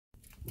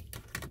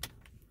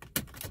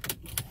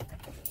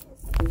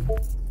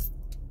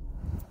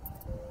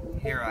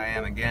Here I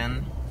am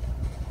again,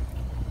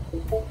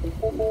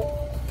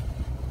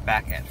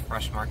 back at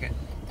Fresh Market.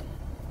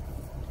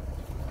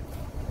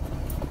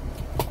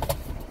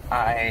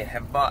 I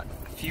have bought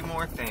a few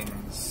more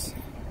things,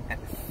 and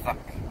fuck.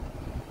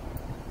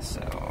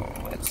 So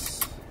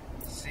let's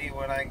see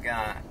what I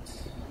got.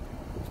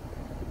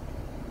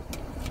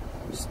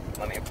 Just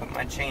let me put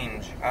my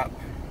change up.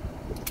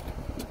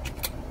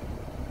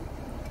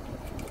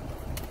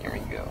 Here we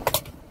go.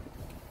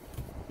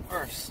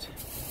 First,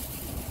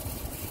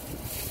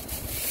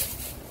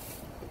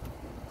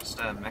 just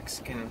a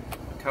Mexican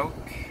Coke.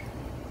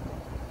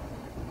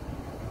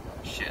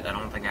 Shit, I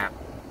don't think I...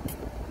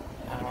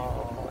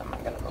 How am I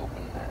gonna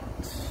open that?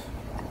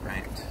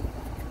 Right.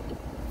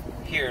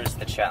 Here's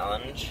the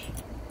challenge.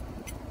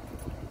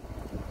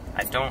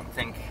 I don't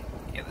think...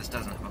 Yeah, this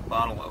doesn't have a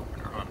bottle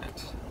opener on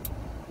it.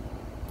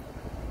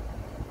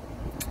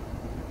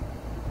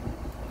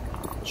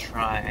 I'll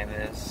try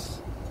this.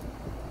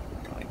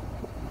 Like...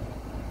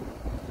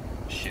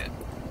 Shit.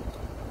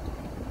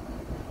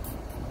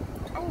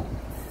 Oh!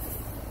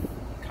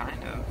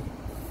 Kind of.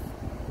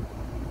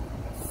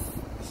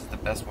 This is the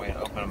best way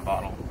to open a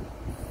bottle.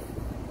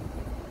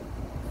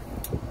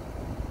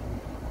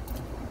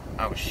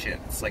 Oh shit,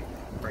 it's like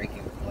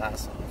breaking the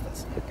glass off.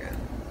 That's not good.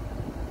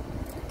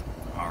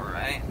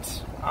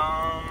 Alright.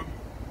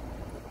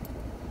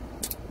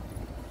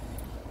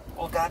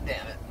 Well,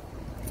 goddamn it.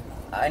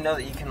 I know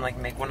that you can like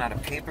make one out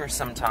of paper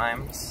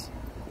sometimes.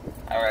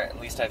 Or at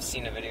least I've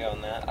seen a video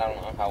on that. I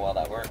don't know how well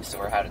that works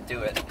or how to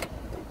do it.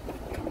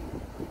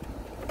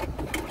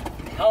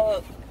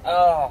 Oh,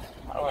 how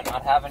do I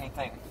not have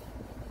anything?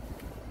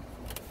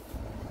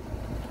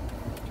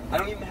 I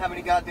don't even have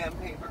any goddamn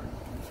paper.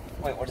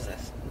 Wait, what is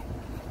this?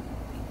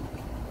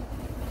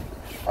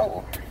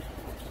 Oh.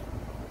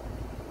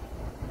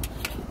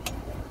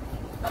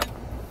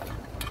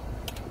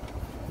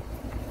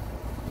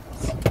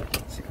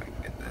 Let's see if I can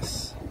get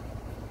this.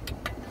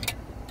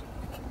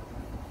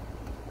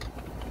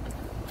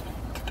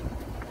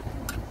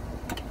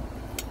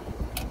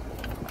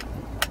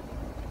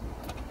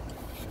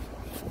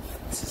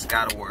 This has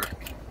got to work.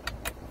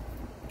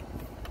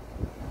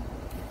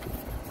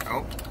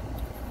 Oh.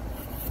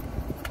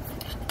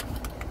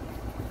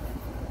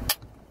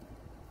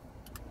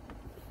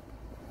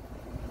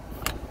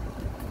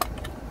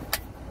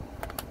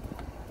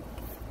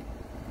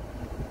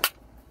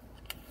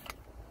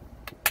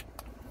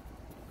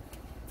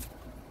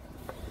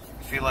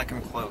 I feel like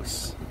I'm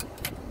close.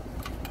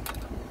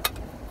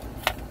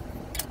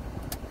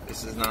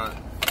 This is not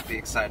the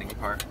exciting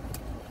part.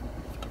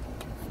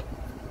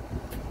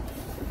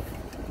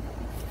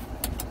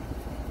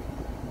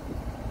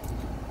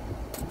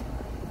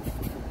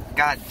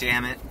 God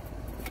damn it.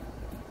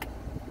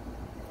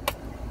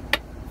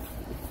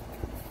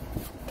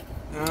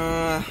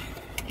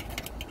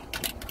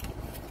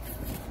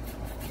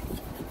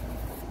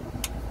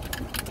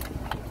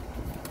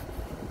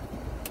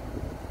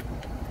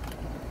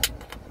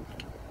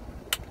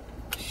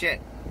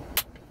 Shit.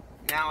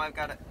 Now I've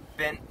got a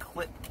bent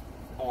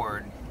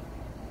clipboard.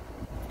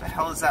 What the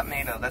hell is that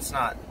made of? That's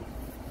not...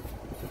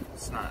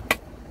 It's not...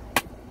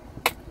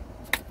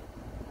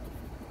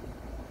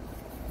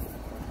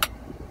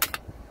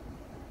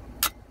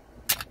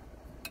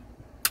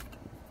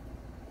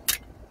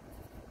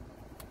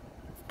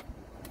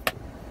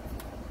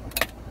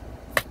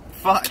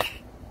 Fuck.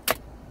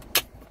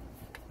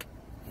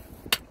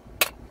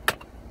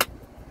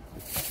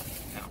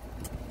 No,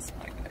 that's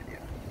not a good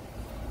idea.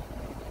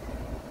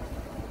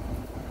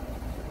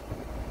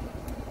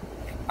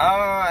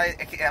 Oh,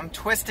 I'm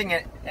twisting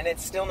it, and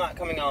it's still not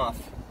coming off.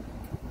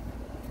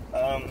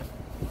 Oh,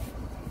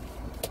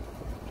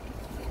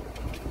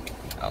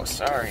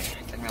 sorry.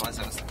 I didn't realize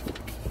I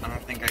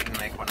don't think I can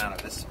make one out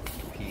of this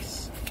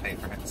piece of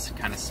paper. It's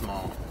kind of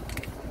small.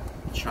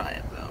 Try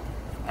it, though.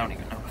 I don't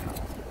even know how.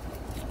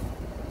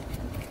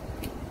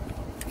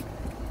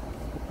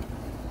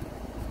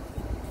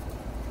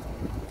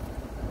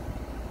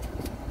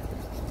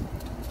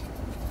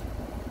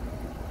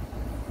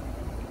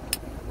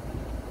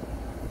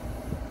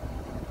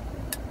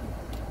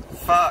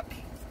 Fuck.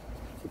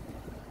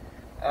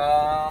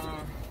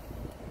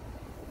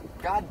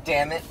 God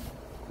damn it.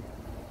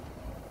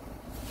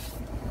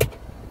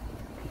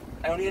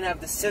 I don't even have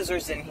the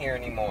scissors in here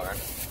anymore.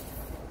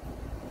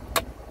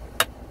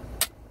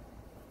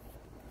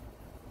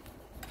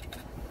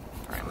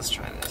 Alright, let's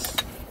try this.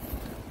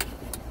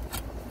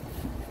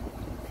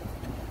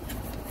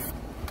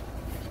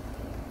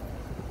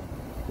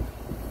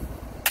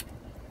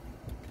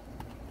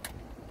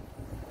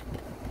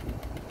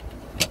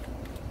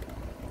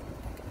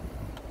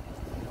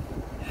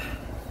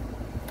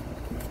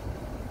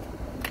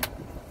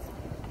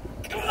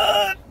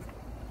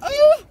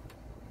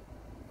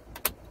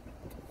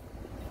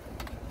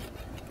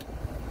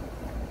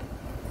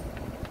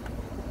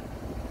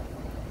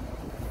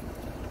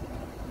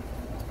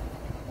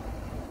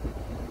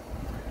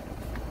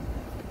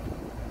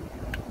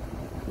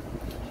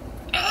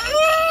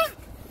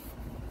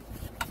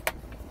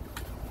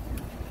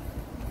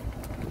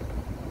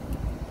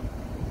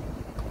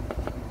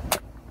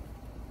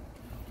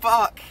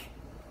 Fuck!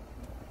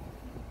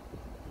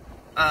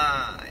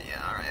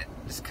 Yeah, alright.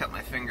 Just cut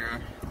my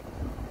finger.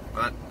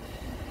 But...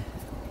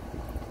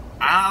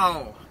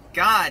 Ow!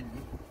 God!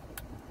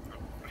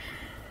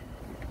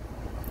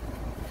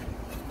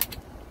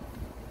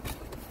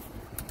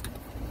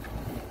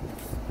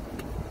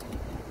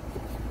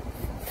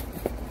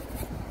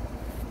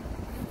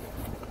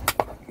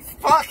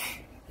 Fuck!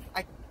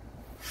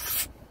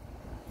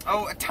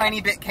 Oh, a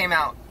tiny bit came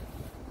out.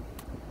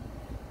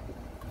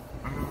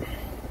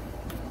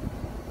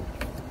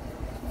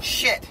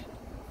 Shit!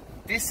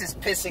 This is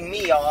pissing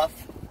me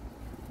off.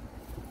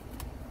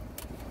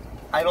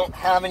 I don't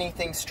have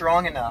anything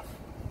strong enough.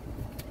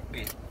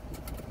 Wait.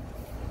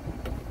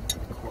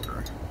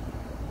 Quarter.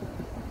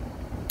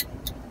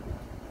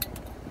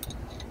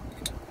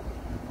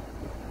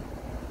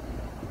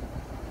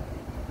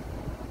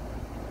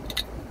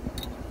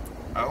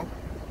 Oh,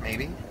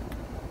 maybe.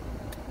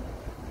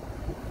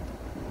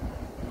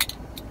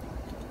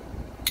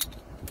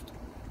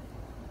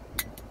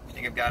 I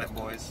think I've got it,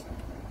 boys.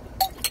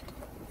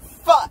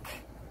 Fuck!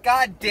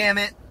 God damn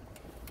it!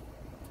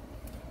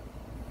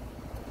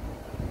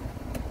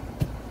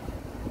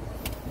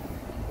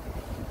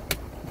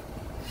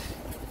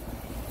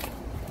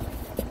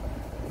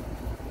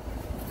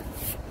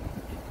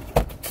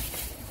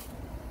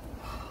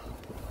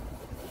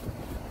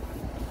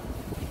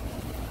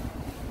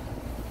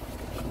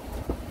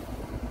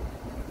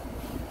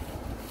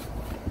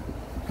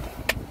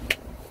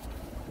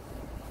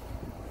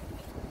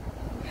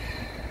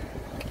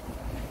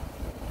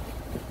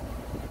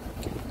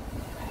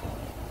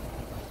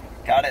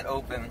 Got it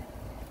open.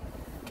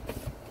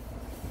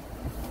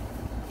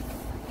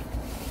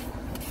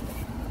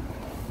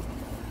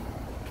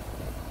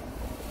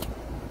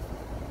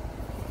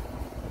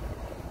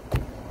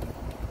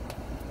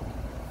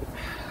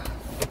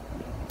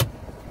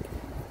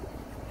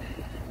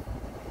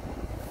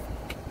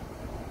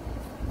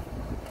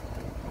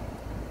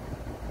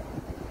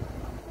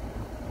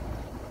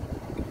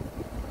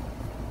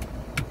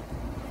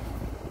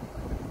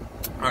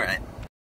 All right.